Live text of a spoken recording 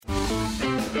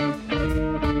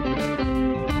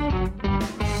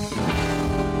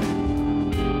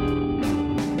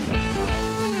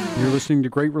listening to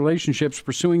Great Relationships,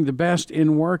 pursuing the best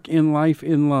in work, in life,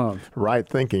 in love. Right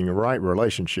thinking, right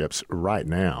relationships, right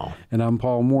now. And I'm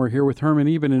Paul Moore here with Herman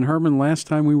Eben. And Herman, last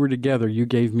time we were together, you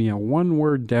gave me a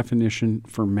one-word definition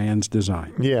for man's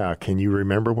design. Yeah, can you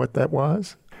remember what that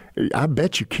was? I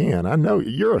bet you can. I know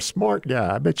you're a smart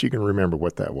guy. I bet you can remember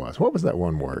what that was. What was that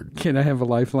one word? Can I have a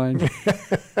lifeline?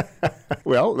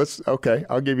 Well, okay.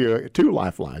 I'll give you two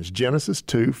lifelines. Genesis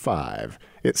 2:5.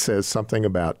 It says something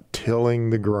about tilling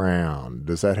the ground.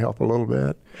 Does that help a little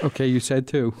bit? Okay, you said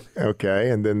two. Okay,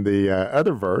 and then the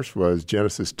other verse was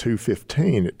Genesis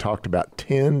 2:15. It talked about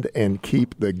tend and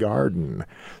keep the garden.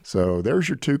 So there's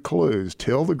your two clues.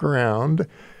 Till the ground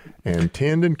and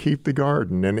tend and keep the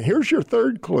garden. And here's your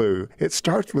third clue. It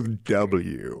starts with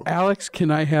W. Alex,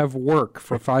 can I have work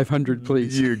for 500,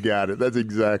 please? You got it. That's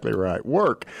exactly right.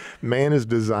 Work. Man is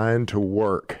designed to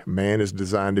work. Man is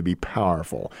designed to be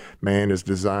powerful. Man is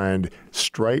designed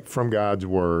straight from God's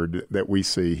word that we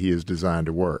see he is designed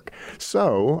to work.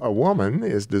 So a woman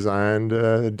is designed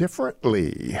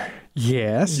differently.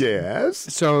 Yes. Yes.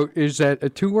 So is that a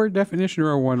two-word definition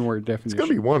or a one-word definition? It's going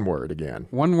to be one word again.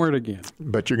 One word again.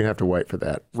 But you're going to have to wait for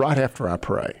that right after I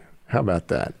pray. How about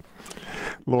that?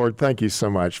 Lord, thank you so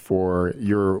much for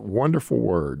your wonderful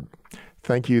word.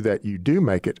 Thank you that you do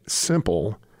make it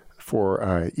simple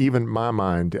for even my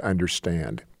mind to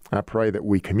understand. I pray that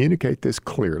we communicate this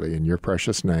clearly in your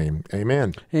precious name.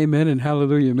 Amen. Amen and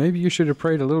hallelujah. Maybe you should have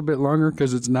prayed a little bit longer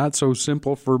because it's not so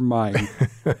simple for mine.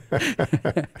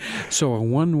 So a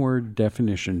one-word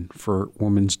definition for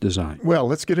woman's design. Well,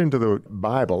 let's get into the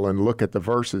Bible and look at the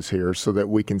verses here so that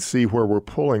we can see where we're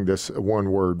pulling this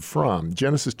one word from.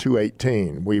 Genesis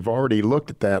 2:18. We've already looked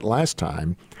at that last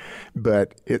time,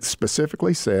 but it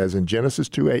specifically says in Genesis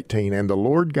 2:18, and the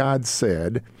Lord God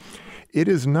said, it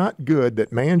is not good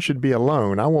that man should be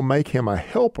alone. I will make him a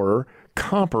helper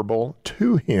comparable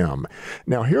to him.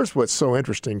 Now, here's what's so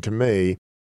interesting to me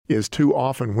is too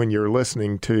often when you're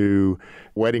listening to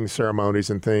wedding ceremonies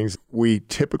and things, we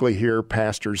typically hear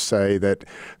pastors say that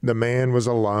the man was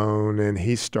alone and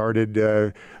he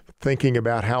started thinking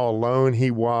about how alone he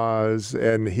was,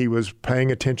 and he was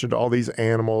paying attention to all these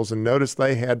animals, and noticed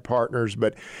they had partners,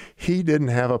 but he didn't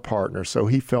have a partner, so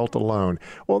he felt alone.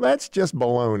 Well, that's just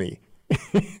baloney.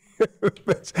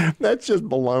 That's just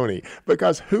baloney.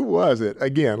 Because who was it?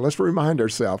 Again, let's remind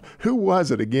ourselves, who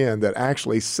was it again that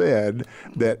actually said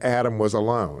that Adam was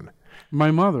alone? My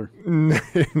mother.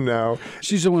 No.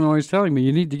 She's the one always telling me,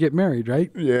 you need to get married, right?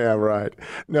 Yeah, right.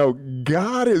 No,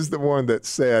 God is the one that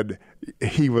said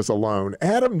he was alone.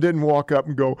 Adam didn't walk up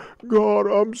and go, God,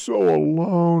 I'm so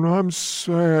alone. I'm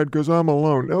sad because I'm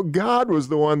alone. No, God was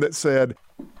the one that said,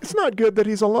 it's not good that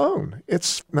he's alone.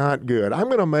 It's not good. I'm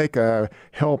going to make a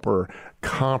helper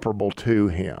comparable to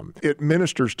him. It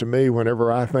ministers to me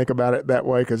whenever I think about it that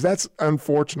way, because that's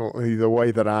unfortunately the way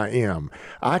that I am.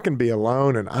 I can be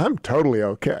alone and I'm totally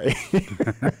okay.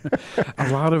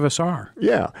 A lot of us are.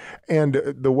 Yeah. And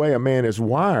the way a man is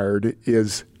wired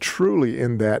is truly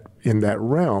in that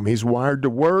realm. He's wired to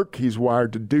work, he's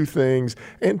wired to do things,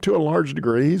 and to a large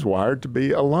degree, he's wired to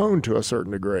be alone to a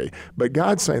certain degree. But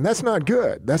God's saying, that's not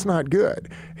good. That's not good.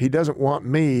 He doesn't want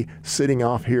me sitting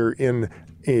off here in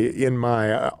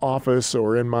my office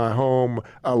or in my home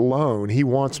alone. He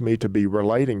wants me to be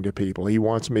relating to people. He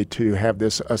wants me to have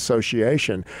this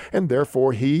association. And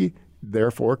therefore, he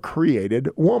created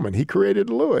woman. He created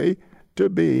Louis to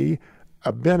be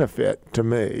a benefit to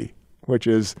me, which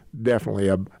is definitely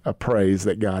a praise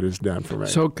that God has done for me.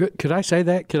 So could I say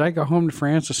that? Could I go home to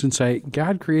Francis and say,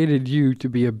 God created you to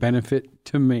be a benefit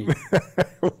to me?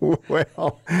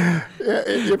 Well,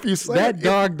 if you say that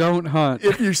dog don't hunt.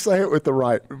 If you say it with the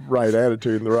right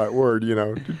attitude and the right word,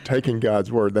 taking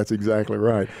God's word, that's exactly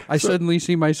right. I suddenly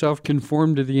see myself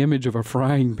conformed to the image of a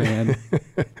frying pan.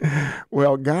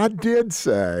 Well, God did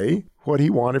say what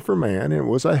he wanted for man, and it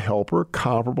was a helper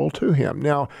comparable to him.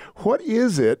 Now, what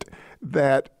is it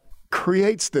that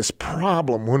creates this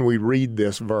problem when we read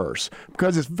this verse?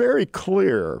 Because it's very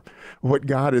clear what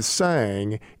God is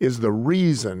saying is the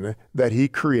reason that he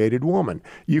created woman.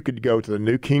 You could go to the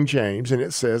New King James and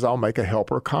it says, I'll make a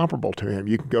helper comparable to him.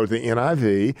 You can go to the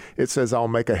NIV, it says, I'll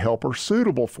make a helper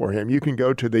suitable for him. You can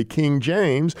go to the King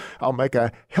James, I'll make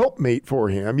a helpmeet for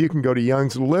him. You can go to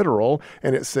Young's Literal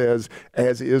and it says,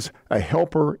 as is a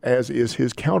helper, as is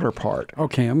his counterpart.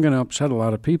 Okay, I'm going to upset a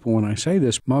lot of people when I say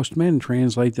this. Most men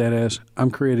translate that as, I'm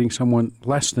creating someone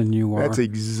less than you are. That's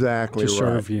exactly to right.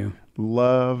 serve you.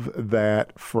 Love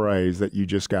that phrase that you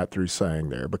just got through saying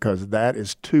there, because that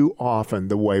is too often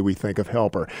the way we think of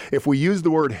helper. If we use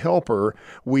the word helper,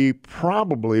 we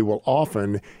probably will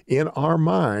often, in our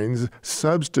minds,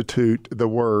 substitute the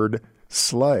word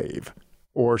slave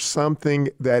or something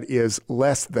that is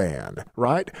less than,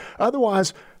 right?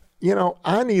 Otherwise,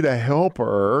 I need a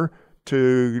helper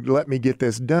to let me get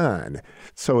this done.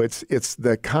 So it's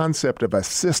the concept of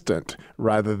assistant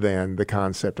rather than the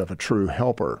concept of a true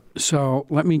helper. So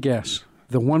let me guess.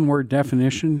 The one-word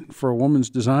definition for a woman's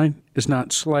design is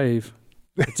not slave,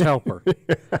 it's helper.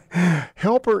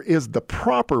 Helper is the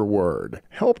proper word.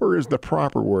 Helper is the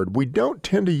proper word. We don't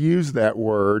tend to use that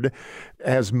word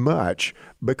as much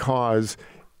because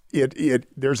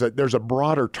there's a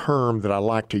broader term that I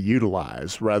like to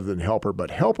utilize rather than helper, but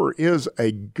helper is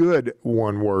a good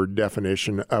one-word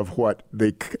definition of what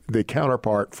the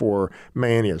counterpart for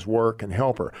man is, work and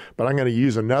helper. But I'm going to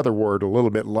use another word a little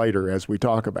bit later as we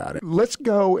talk about it. Let's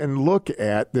go and look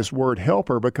at this word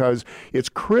helper because it's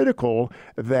critical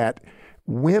that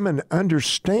women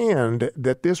understand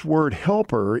that this word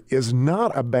helper is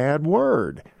not a bad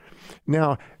word.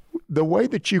 Now, the way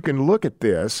that you can look at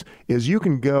this is you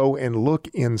can go and look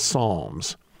in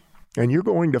Psalms, and you're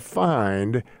going to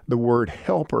find the word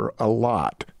helper a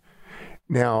lot.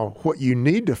 Now, what you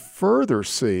need to further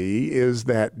see is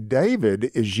that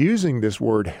David is using this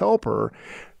word helper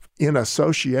in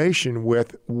association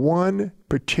with one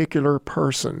particular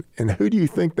person. And who do you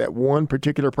think that one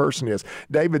particular person is?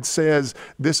 David says,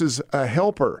 this is a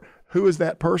helper. Who is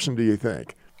that person, do you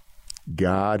think?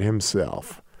 God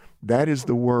himself. That is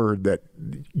the word that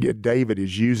David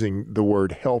is using the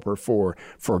word helper for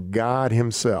God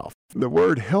himself. The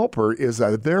word helper is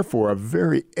therefore a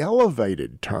very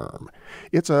elevated term.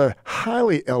 It's a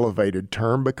highly elevated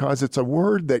term because it's a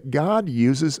word that God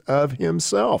uses of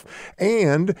himself.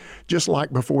 And just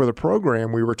like before the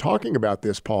program, we were talking about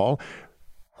this, Paul,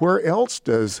 where else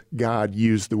does God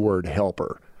use the word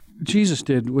helper? Jesus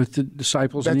did with the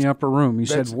disciples in the upper room. He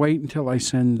said, wait until I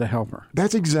send the helper.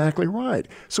 That's exactly right.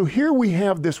 So here we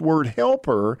have this word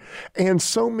helper, and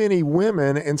so many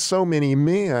women and so many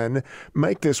men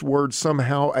make this word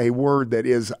somehow a word that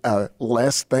is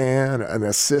less than, an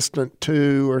assistant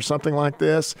to, or something like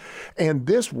this. And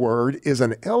this word is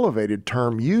an elevated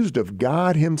term used of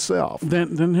God himself.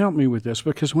 Then help me with this,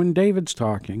 because when David's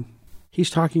talking,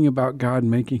 he's talking about God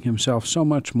making himself so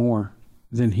much more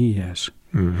than he is.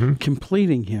 Mm-hmm.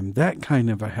 Completing him, that kind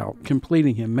of a help,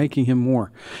 completing him, making him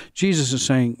more. Jesus is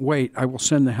saying, wait, I will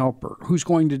send the helper who's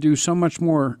going to do so much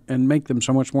more and make them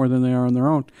so much more than they are on their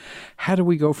own. How do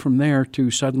we go from there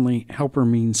to suddenly helper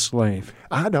means slave?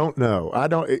 I don't know.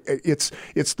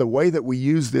 It's the way that we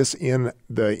use this in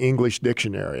the English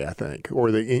dictionary, I think, or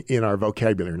in our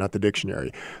vocabulary, not the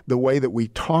dictionary. The way that we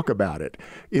talk about it,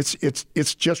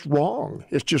 it's just wrong.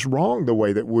 It's just wrong the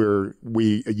way that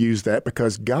we use that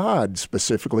because God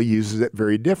specifically uses it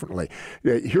very differently.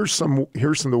 Here's some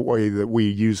the way that we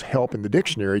use help in the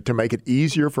dictionary to make it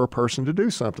easier for a person to do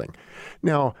something.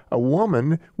 Now, a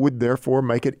woman would therefore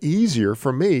make it easier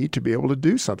for me to be able to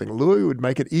do something. Louis would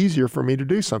make it easier for me to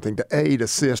do something, to aid,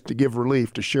 assist, to give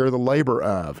relief, to share the labor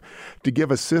of, to give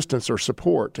assistance or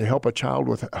support, to help a child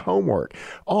with homework.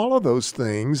 All of those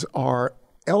things are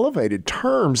elevated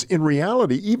terms in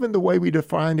reality, even the way we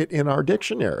define it in our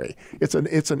dictionary. It's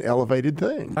an elevated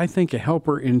thing. I think a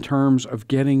helper in terms of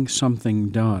getting something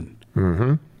done.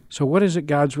 Mm-hmm. So what is it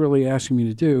God's really asking me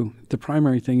to do? The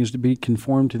primary thing is to be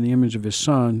conformed to the image of his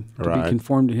Son, to be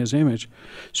conformed to his image.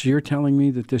 So you're telling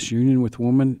me that this union with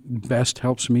woman best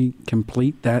helps me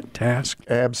complete that task?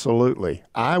 Absolutely.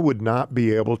 I would not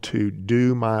be able to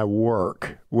do my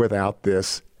work without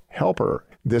this helper,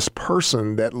 this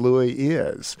person that Louis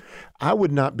is. I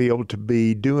would not be able to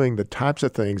be doing the types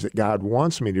of things that God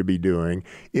wants me to be doing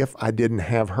if I didn't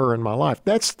have her in my life.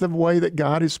 That's the way that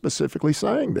God is specifically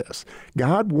saying this.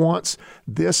 God wants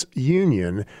this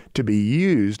union to be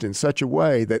used in such a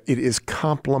way that it is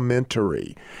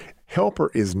complementary.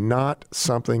 Helper is not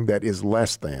something that is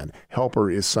less than. Helper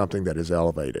is something that is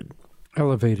elevated.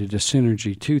 Elevated, a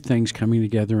synergy, two things coming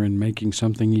together and making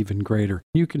something even greater.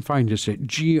 You can find us at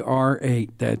GR8.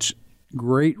 That's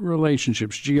Great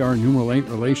Relationships, GR numeral 8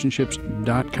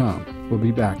 relationships.com. We'll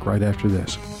be back right after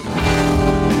this.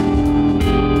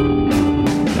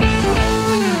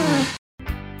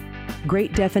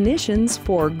 Great definitions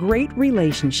for great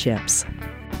relationships.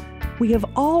 We have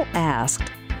all asked,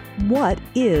 what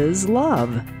is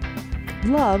love?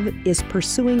 Love is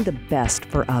pursuing the best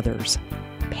for others.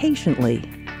 Patiently,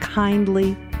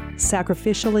 kindly,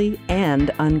 sacrificially,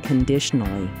 and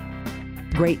unconditionally.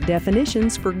 Great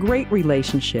definitions for great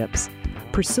relationships.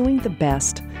 Pursuing the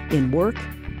best in work,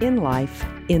 in life,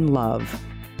 in love.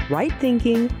 Right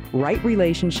thinking, right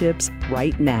relationships,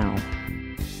 right now.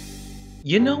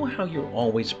 You know how you're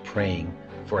always praying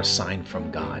for a sign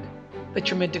from God? That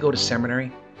you're meant to go to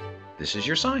seminary? This is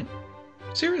your sign.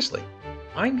 Seriously,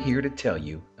 I'm here to tell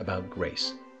you about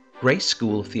Grace. Grace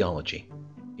School of Theology.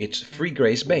 It's free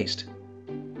grace-based.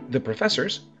 The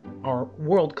professors are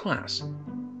world-class.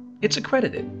 It's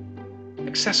accredited,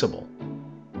 accessible,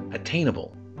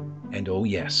 attainable, and oh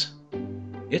yes,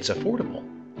 it's affordable.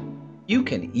 You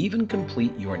can even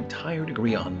complete your entire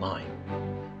degree online,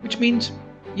 which means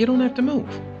you don't have to move.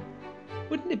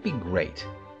 Wouldn't it be great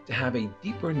to have a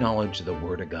deeper knowledge of the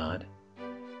Word of God?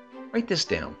 Write this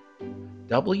down: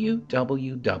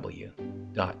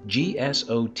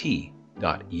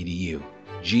 www.gsot.edu,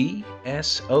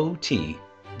 gsot.edu,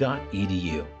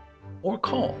 or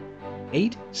call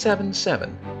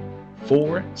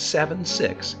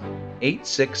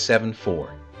 877-476-8674,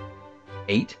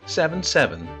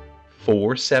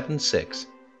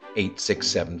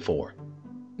 877-476-8674.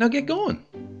 Now get going.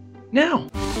 Now!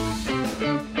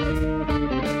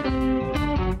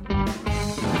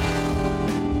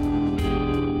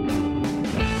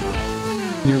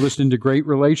 You're listening to Great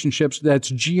Relationships.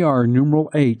 That's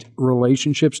GR8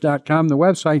 relationships.com, the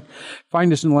website.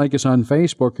 Find us and like us on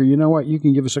Facebook, or you know what? You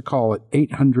can give us a call at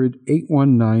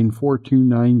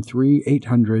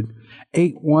 800-819-4293,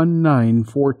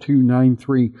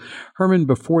 800-819-4293. Herman,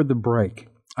 before the break,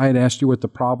 I had asked you what the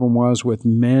problem was with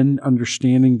men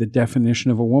understanding the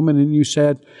definition of a woman, and you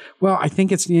said, well, I think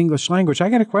it's the English language. I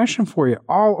got a question for you.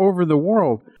 All over the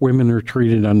world, women are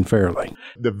treated unfairly.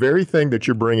 The very thing that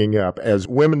you're bringing up as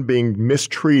women being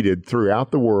mistreated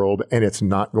throughout the world, and it's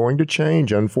not going to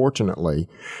change, unfortunately.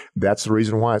 That's the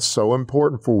reason why it's so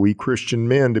important for we Christian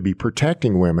men to be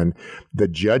protecting women. The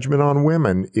judgment on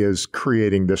women is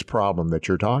creating this problem that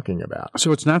you're talking about.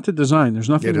 So it's not the design. There's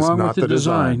nothing wrong with the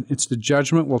design. It's the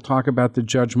judgment. We'll talk about the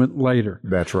judgment later.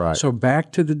 That's right. So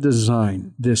back to the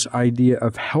design, this idea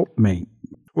of helpmate.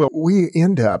 Well, we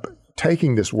end up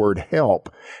taking this word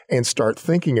help and start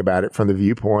thinking about it from the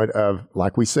viewpoint of,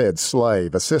 like we said,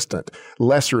 slave, assistant,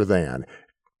 lesser than,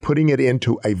 putting it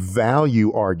into a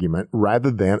value argument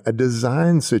rather than a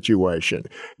design situation.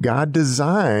 God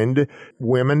designed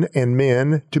women and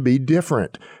men to be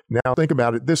different. Now think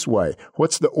about it this way.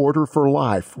 What's the order for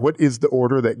life? What is the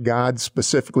order that God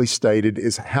specifically stated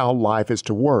is how life is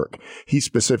to work? He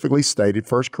specifically stated,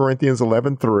 1 Corinthians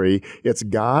 11:3, it's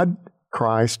God,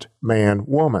 Christ, man,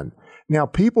 woman. Now,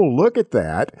 people look at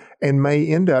that and may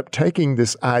end up taking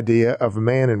this idea of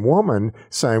man and woman,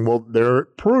 saying, well, there's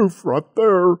proof right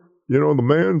there. You know, the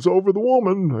man's over the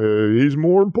woman. He's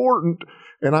more important.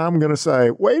 And I'm going to say,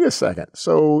 wait a second.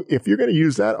 So if you're going to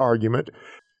use that argument,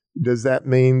 does that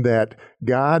mean that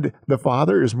God, the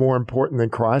Father, is more important than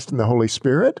Christ and the Holy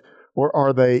Spirit? Or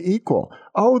are they equal?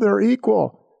 Oh, they're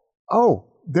equal. Oh,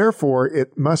 therefore,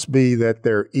 it must be that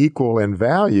they're equal in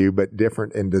value, but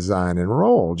different in design and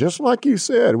role. Just like you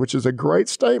said, which is a great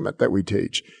statement that we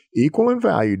teach. Equal in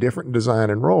value, different in design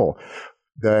and role.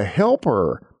 The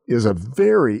helper is a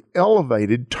very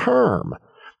elevated term.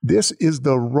 This is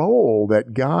the role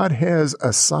that God has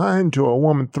assigned to a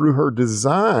woman through her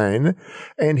design,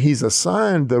 and He's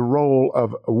assigned the role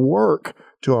of work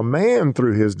to a man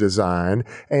through his design,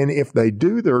 and if they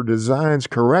do their designs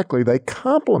correctly, they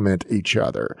complement each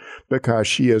other because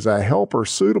she is a helper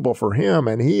suitable for him,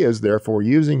 and he is therefore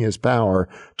using his power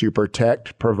to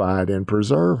protect, provide, and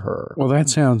preserve her. Well, that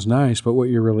sounds nice, but what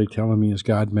you're really telling me is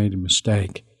God made a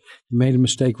mistake. He made a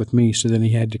mistake with me, so then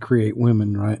He had to create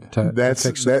women, right? That's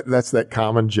that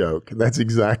common joke. That's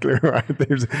exactly right.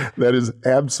 That is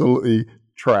absolutely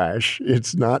trash.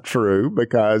 It's not true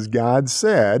because God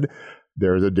said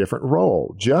there's a different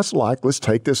role. Just like, let's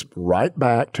take this right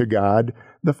back to God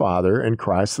the Father and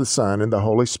Christ the Son and the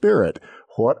Holy Spirit.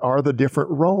 What are the different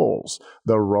roles?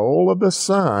 The role of the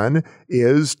Son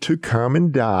is to come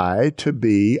and die to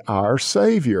be our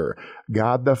Savior.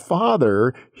 God the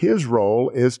Father, His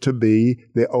role is to be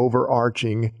the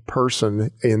overarching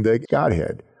person in the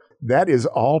Godhead. That is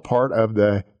all part of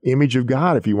the image of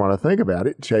God, if you want to think about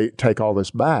it. Take all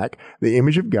this back. The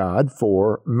image of God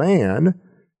for man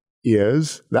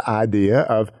is the idea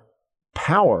of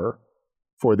power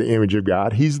for the image of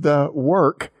God. He's the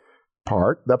work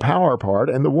part, the power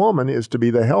part, and the woman is to be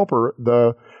the helper,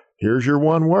 here's your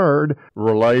one word,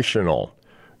 relational.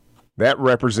 That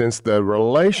represents the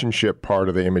relationship part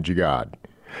of the image of God.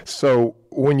 So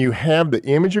when you have the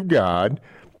image of God,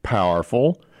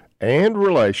 powerful and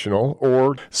relational,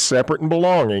 or separate and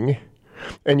belonging,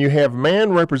 and you have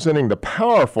man representing the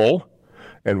powerful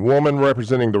and woman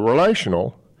representing the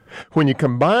relational, when you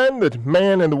combine the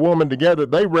man and the woman together,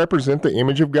 they represent the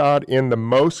image of God in the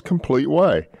most complete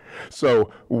way. So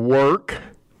work,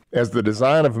 as the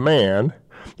design of man,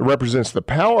 represents the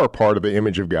power part of the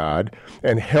image of God,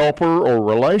 and helper or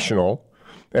relational,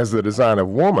 as the design of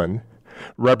woman,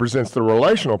 represents the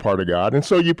relational part of God. And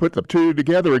so you put the two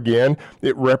together again,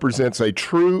 it represents a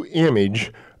true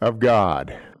image of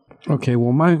God. Okay,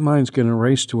 well, my mind's going to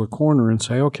race to a corner and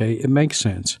say, okay, it makes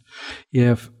sense.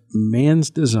 If man's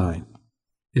design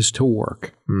is to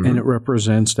work, and it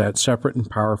represents that separate and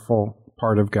powerful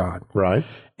part of God. Right.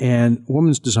 And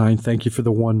woman's design, thank you for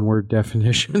the one-word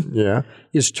definition, Yeah.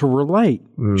 is to relate.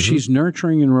 She's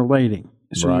nurturing and relating.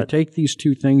 So you take these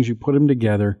two things, you put them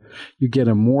together, you get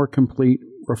a more complete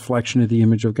reflection of the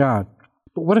image of God.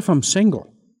 But what if I'm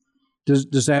single?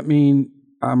 Does that mean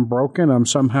I'm broken? I'm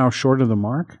somehow short of the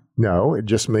mark? No, it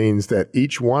just means that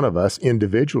each one of us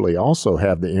individually also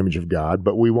have the image of God,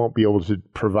 but we won't be able to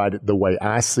provide it the way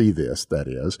I see this, that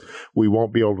is. We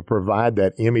won't be able to provide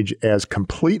that image as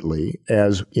completely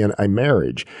as in a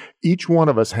marriage. Each one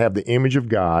of us have the image of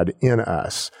God in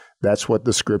us. That's what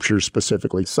the scriptures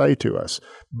specifically say to us.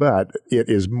 But it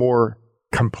is more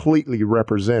completely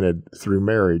represented through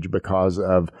marriage because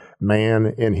of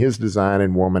man in his design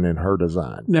and woman in her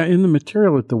design. Now, in the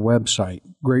material at the website,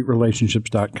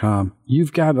 greatrelationships.com,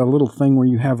 you've got a little thing where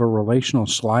you have a relational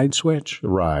slide switch.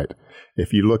 Right.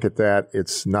 If you look at that,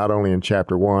 it's not only in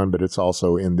chapter 1, but it's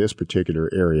also in this particular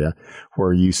area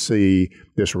where you see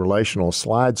this relational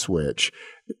slide switch.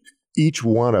 Each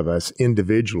one of us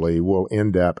individually will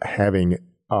end up having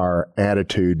our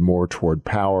attitude more toward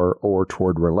power or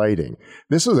toward relating.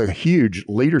 This is a huge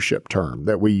leadership term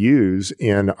that we use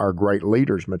in our Great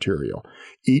Leaders material.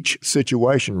 Each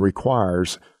situation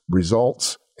requires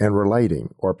results and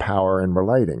relating, or power and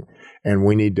relating. And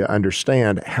we need to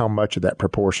understand how much of that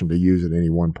proportion to use at any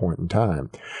one point in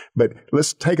time. But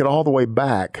let's take it all the way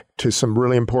back to some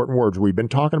really important words. We've been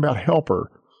talking about helper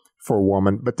for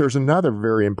woman, but there's another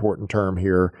very important term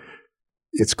here.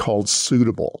 It's called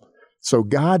suitable. So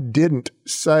God didn't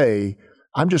say,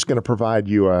 I'm just going to provide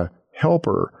you a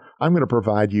helper. I'm going to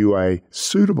provide you a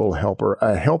suitable helper,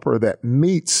 a helper that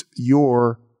meets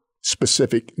your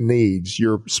specific needs,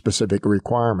 your specific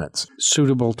requirements.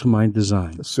 Suitable to my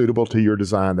design. Suitable to your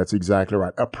design. That's exactly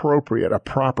right. Appropriate, a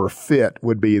proper fit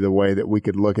would be the way that we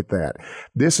could look at that.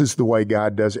 This is the way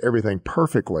God does everything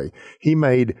perfectly. He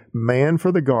made man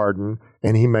for the garden,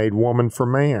 and he made woman for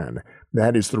man.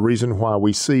 That is the reason why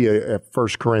we see at 1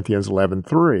 Corinthians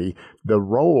 11:3, the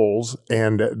roles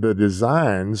and the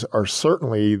designs are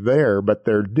certainly there, but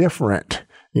they're different.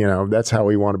 You know, that's how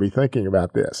we want to be thinking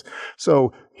about this.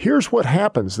 So here's what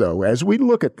happens, though. As we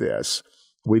look at this,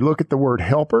 we look at the word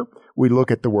helper, we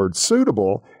look at the word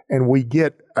suitable, and we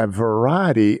get a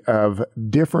variety of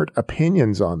different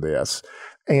opinions on this.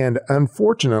 And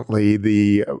unfortunately,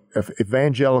 the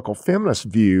evangelical feminist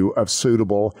view of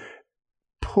suitable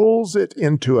pulls it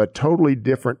into a totally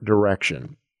different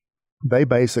direction. They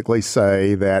basically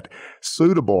say that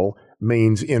suitable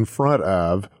means in front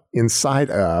of, in sight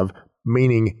of,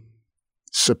 meaning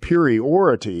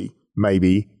superiority,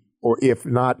 maybe, or if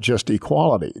not just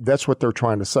equality. That's what they're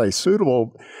trying to say.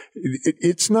 Suitable,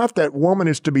 it's not that woman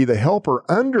is to be the helper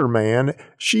under man.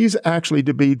 She's actually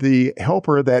to be the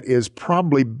helper that is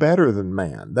probably better than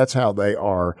man. That's how they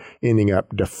are ending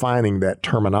up defining that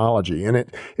terminology.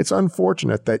 And it's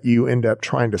unfortunate that you end up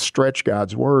trying to stretch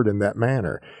God's word in that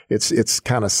manner. It's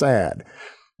kind of sad.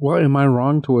 Well, am I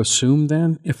wrong to assume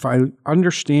then, if I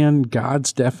understand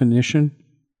God's definition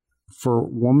for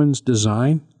woman's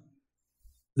design,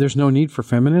 there's no need for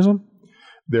feminism?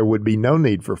 There would be no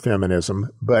need for feminism,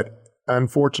 but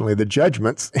unfortunately, the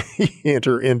judgments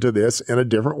enter into this in a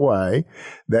different way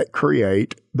that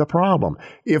create the problem.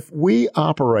 If we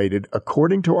operated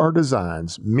according to our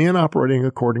designs, men operating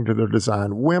according to their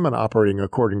design, women operating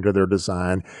according to their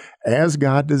design, as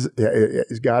God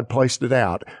placed it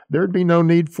out, there'd be no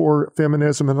need for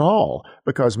feminism at all,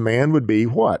 because man would be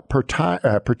what?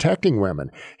 Protecting women.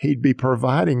 He'd be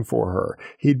providing for her.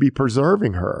 He'd be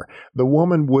preserving her. The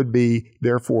woman would be,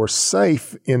 therefore,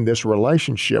 safe in this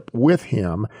relationship with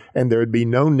him, and there'd be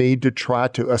no need to try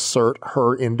to assert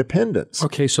her independence.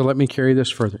 Okay, so let me carry this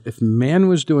further. If man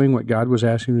was doing what God was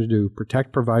asking him to do,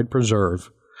 protect, provide,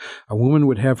 preserve, a woman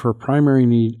would have her primary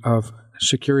need of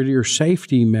security or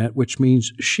safety met, which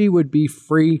means she would be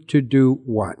free to do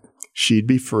what? She'd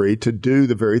be free to do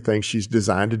the very thing she's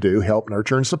designed to do, help,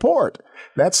 nurture, and support.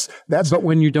 That's. But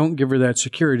when you don't give her that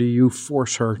security, you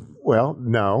force her. Well,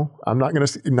 no, I'm not going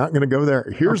to go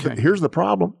there. Here's the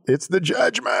problem. It's the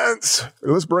judgments.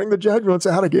 Let's bring the judgments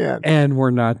out again. And we're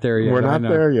not there yet. We're not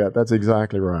there yet. That's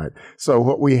exactly right. So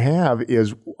what we have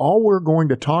is all we're going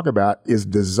to talk about is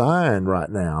design right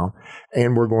now,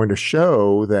 and we're going to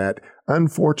show that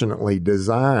Unfortunately,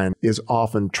 design is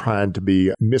often trying to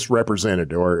be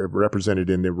misrepresented or represented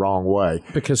in the wrong way.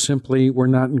 Because simply we're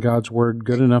not in God's Word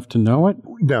good enough to know it?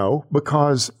 No,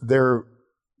 because they're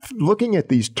looking at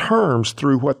these terms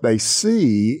through what they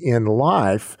see in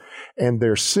life, and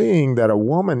they're seeing that a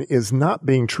woman is not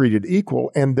being treated equal,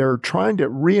 and they're trying to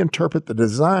reinterpret the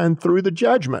design through the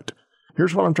judgment.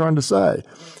 Here's what I'm trying to say.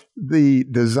 The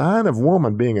design of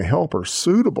woman being a helper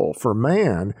suitable for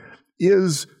man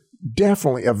is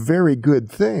definitely a very good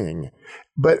thing.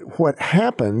 But what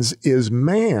happens is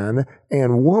man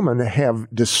and woman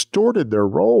have distorted their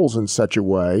roles in such a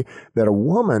way that a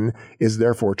woman is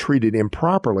therefore treated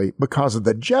improperly because of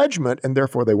the judgment, and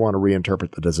therefore they want to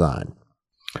reinterpret the design.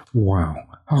 Wow.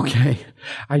 Okay.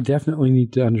 I definitely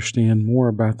need to understand more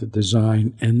about the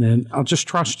design, and then I'll just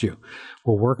trust you.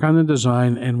 We'll work on the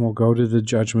design, and we'll go to the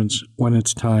judgments when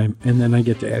it's time, and then I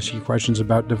get to ask you questions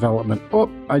about development.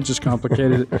 Oh, I just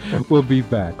complicated it. We'll be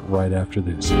back right after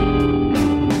this.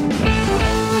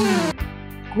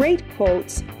 Great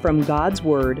quotes from God's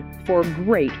Word for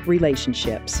great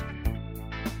relationships.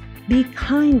 Be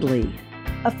kindly,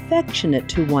 affectionate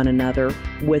to one another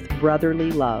with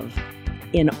brotherly love,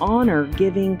 in honor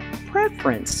giving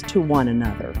preference to one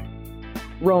another.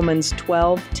 Romans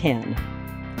 12:10.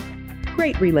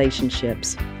 Great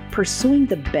relationships, pursuing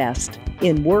the best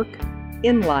in work,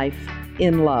 in life,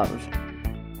 in love.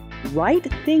 Right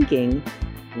thinking,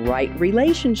 right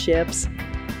relationships,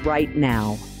 right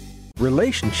now.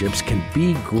 Relationships can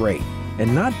be great,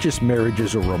 and not just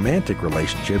marriages or romantic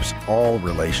relationships, all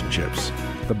relationships.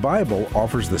 The Bible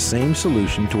offers the same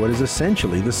solution to what is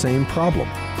essentially the same problem.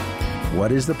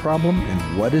 What is the problem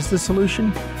and what is the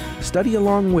solution? Study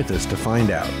along with us to find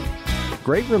out.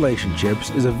 Great Relationships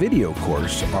is a video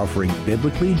course offering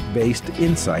biblically based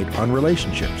insight on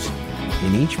relationships.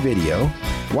 In each video,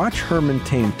 watch Herman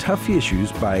tame tough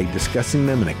issues by discussing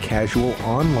them in a casual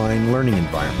online learning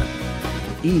environment.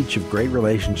 Each of Great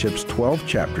Relationships' 12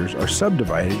 chapters are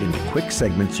subdivided into quick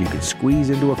segments you can squeeze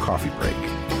into a coffee break.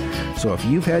 So if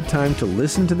you've had time to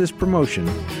listen to this promotion,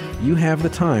 you have the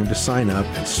time to sign up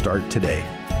and start today.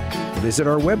 Visit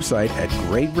our website at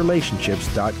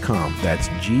greatrelationships.com. That's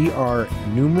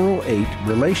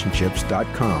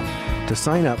GR8relationships.com to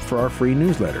sign up for our free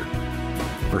newsletter.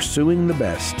 Pursuing the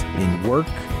best in work,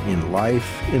 in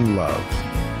life, in love.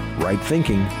 Right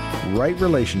thinking, right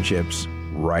relationships,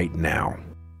 right now.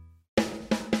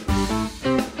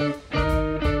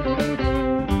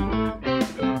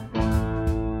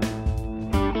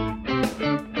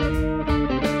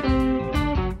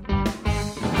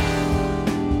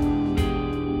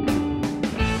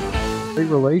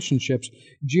 Relationships,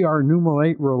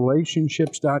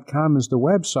 GR8relationships.com is the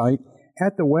website.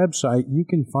 At the website, you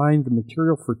can find the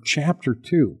material for Chapter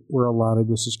 2, where a lot of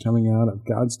this is coming out of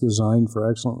God's design for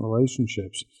excellent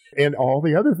relationships. And all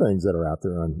the other things that are out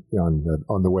there on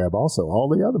the web also, all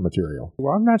the other material.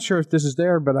 Well, I'm not sure if this is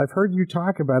there, but I've heard you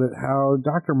talk about it, how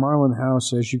Dr. Marlon Howe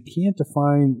says you can't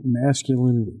define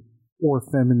masculinity or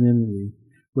femininity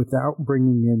without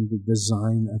bringing in the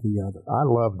design of the other. I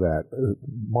love that.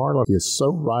 Marla is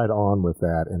so right on with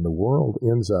that, and the world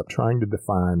ends up trying to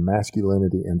define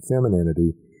masculinity and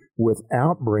femininity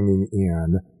without bringing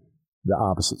in the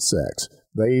opposite sex.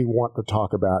 They want to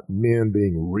talk about men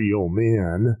being real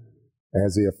men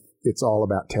as if it's all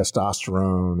about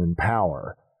testosterone and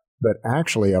power. But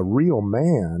actually, a real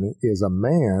man is a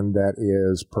man that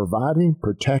is providing,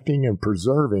 protecting, and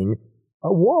preserving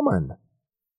a woman.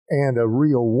 And a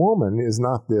real woman is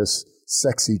not this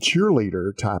sexy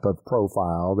cheerleader type of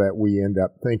profile that we end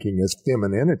up thinking is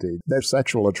femininity. There's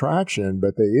sexual attraction,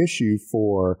 but the issue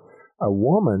for a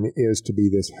woman is to be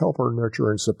this helper,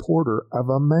 nurturer, and supporter of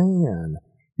a man.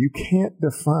 You can't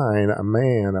define a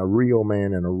man, a real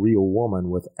man, and a real woman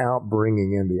without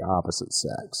bringing in the opposite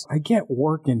sex. I get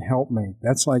work and helpmate.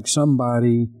 That's like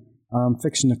somebody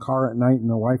fixing the car at night and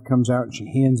the wife comes out and she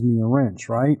hands me a wrench,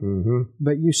 right? Mm-hmm.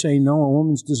 But you say, no, a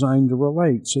woman's designed to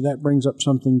relate. So that brings up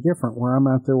something different where I'm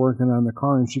out there working on the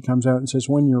car and she comes out and says,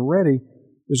 when you're ready,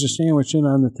 there's a sandwich in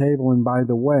on the table. And by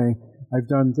the way, I've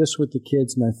done this with the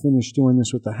kids and I've finished doing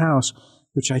this with the house,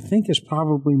 which I think is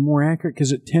probably more accurate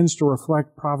because it tends to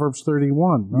reflect Proverbs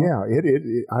 31. No? Yeah,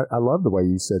 I love the way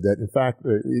you said that. In fact,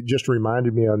 it just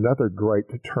reminded me of another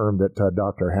great term that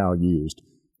Dr. Howe used.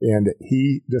 And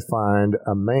he defined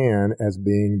a man as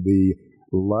being the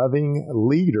loving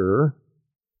leader,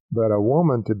 but a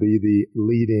woman to be the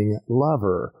leading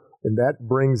lover. And that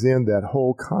brings in that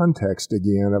whole context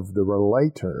again of the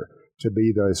relator to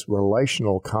be this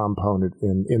relational component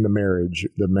in the marriage,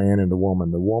 the man and the woman.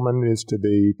 The woman is to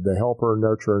be the helper,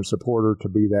 nurturer, and supporter, to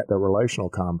be the relational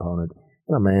component.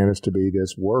 and a man is to be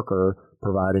this worker,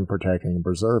 providing, protecting, and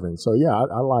preserving. So yeah,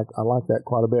 I like that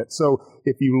quite a bit. So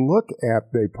if you look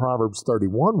at the Proverbs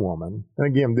 31 woman, and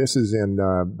again, this is in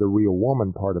the real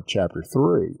woman part of chapter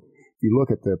 3. If you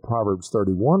look at the Proverbs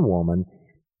 31 woman,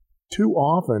 too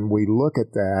often we look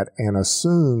at that and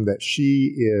assume that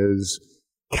she is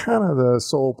kind of the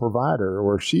sole provider,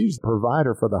 or she's the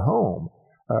provider for the home,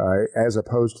 as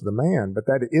opposed to the man. But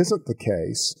that isn't the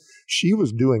case. She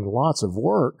was doing lots of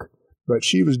work, but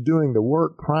she was doing the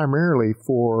work primarily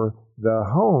for the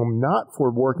home, not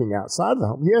for working outside of the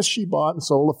home. Yes, she bought and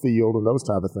sold a field and those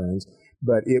type of things,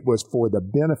 but it was for the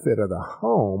benefit of the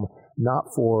home,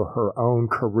 not for her own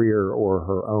career or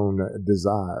her own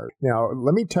desire. Now,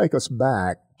 let me take us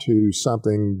back to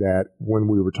something that when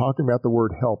we were talking about the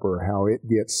word helper, how it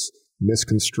gets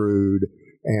misconstrued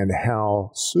and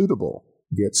how suitable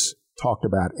gets talked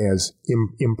about as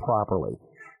improperly.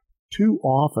 Too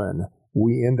often,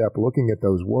 we end up looking at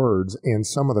those words, and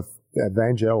some of the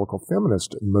evangelical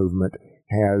feminist movement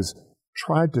has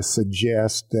tried to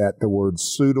suggest that the word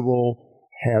suitable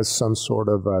has some sort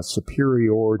of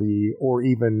superiority, or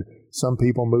even some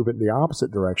people move it in the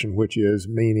opposite direction, which is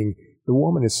meaning the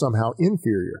woman is somehow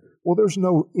inferior. Well, there's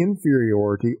no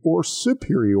inferiority or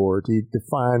superiority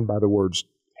defined by the words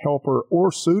helper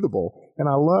or suitable. And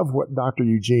I love what Dr.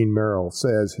 Eugene Merrill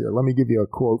says here. Let me give you a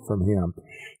quote from him.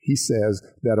 He says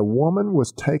that a woman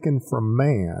was taken from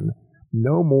man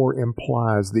no more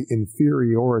implies the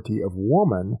inferiority of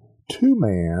woman to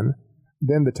man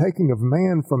than the taking of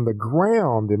man from the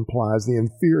ground implies the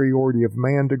inferiority of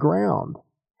man to ground.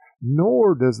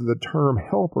 Nor does the term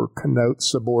helper connote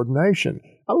subordination.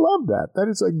 I love that. That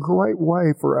is a great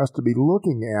way for us to be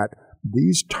looking at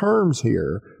these terms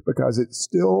here, because it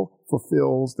still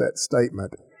fulfills that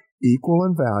statement, equal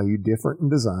in value, different in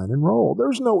design and role.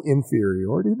 There's no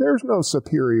inferiority. There's no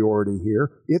superiority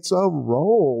here. It's a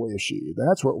role issue.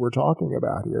 That's what we're talking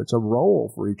about here. It's a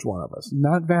role for each one of us.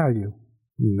 Not value.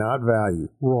 Not value.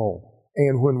 Role.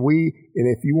 And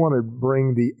if you want to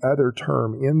bring the other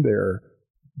term in there,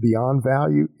 beyond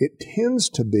value, it tends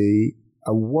to be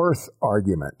a worth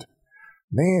argument.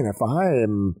 Man, if I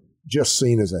am just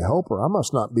seen as a helper, I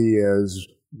must not be as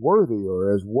worthy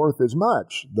or as worth as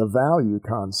much, the value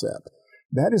concept.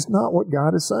 That is not what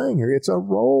God is saying here. It's a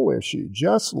role issue.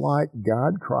 Just like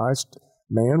God, Christ,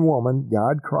 man, woman,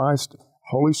 God, Christ,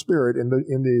 Holy Spirit in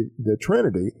the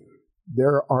Trinity,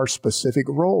 there are specific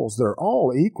roles. They're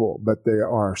all equal, but there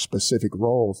are specific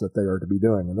roles that they are to be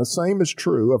doing. And the same is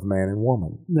true of man and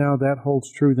woman. Now, that holds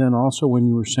true then also when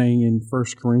you were saying in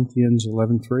 1 Corinthians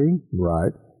 11:3?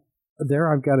 Right.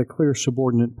 There I've got a clear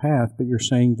subordinate path, but you're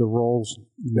saying the roles...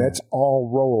 That's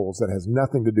all roles. That has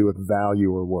nothing to do with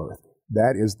value or worth.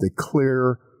 That is the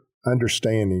clear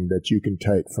understanding that you can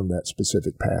take from that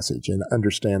specific passage, and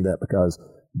understand that because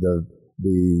the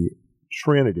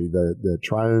Trinity, the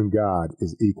triune God,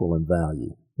 is equal in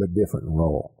value, but different in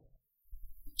role.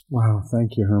 Wow,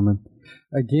 thank you, Herman.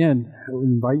 Again, I would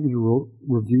invite you to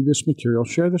review this material.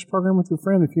 Share this program with your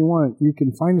friend if you want. You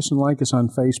can find us and like us on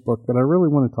Facebook, but I really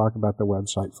want to talk about the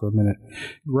website for a minute.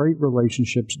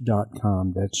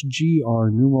 GreatRelationships.com. That's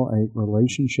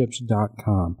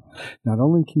GR8relationships.com. Not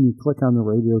only can you click on the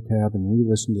radio tab and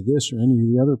re-listen to this or any of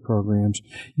the other programs,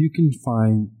 you can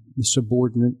find the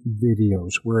subordinate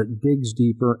videos where it digs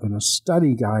deeper and a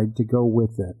study guide to go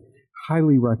with it.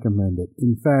 Highly recommend it.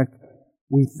 In fact,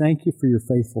 we thank you for your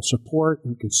faithful support.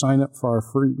 You can sign up for our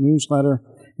free newsletter,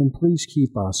 and please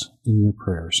keep us in your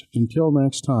prayers. Until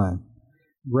next time,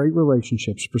 great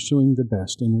relationships, pursuing the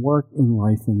best in work, in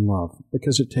life, in love,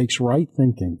 because it takes right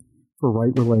thinking for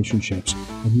right relationships,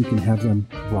 and you can have them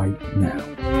right now.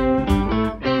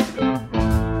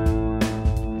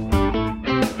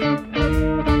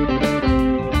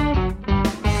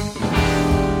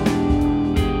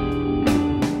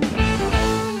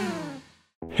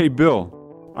 Hey, Bill.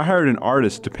 I hired an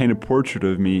artist to paint a portrait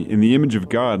of me in the image of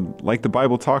God, like the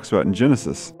Bible talks about in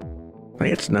Genesis.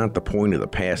 That's not the point of the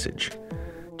passage.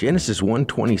 Genesis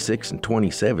 1:26 and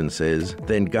 27 says,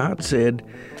 "Then God said,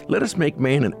 'Let us make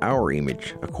man in our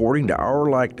image, according to our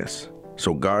likeness.'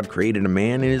 So God created a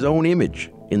man in his own image.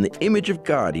 In the image of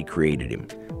God he created him.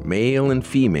 Male and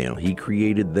female he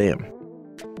created them."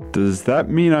 Does that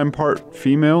mean I'm part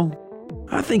female?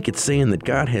 I think it's saying that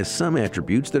God has some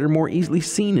attributes that are more easily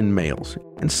seen in males,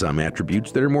 and some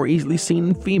attributes that are more easily seen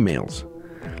in females.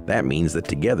 That means that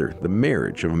together, the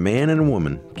marriage of a man and a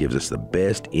woman gives us the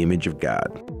best image of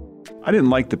God. I didn't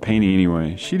like the painting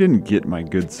anyway. She didn't get my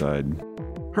good side.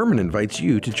 Herman invites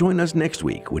you to join us next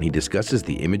week when he discusses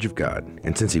the image of God,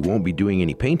 and since he won't be doing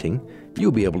any painting,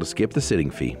 you'll be able to skip the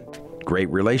sitting fee. Great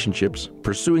relationships,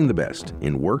 pursuing the best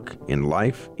in work, in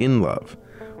life, in love.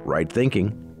 Right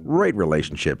thinking, right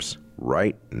relationships,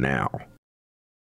 right now.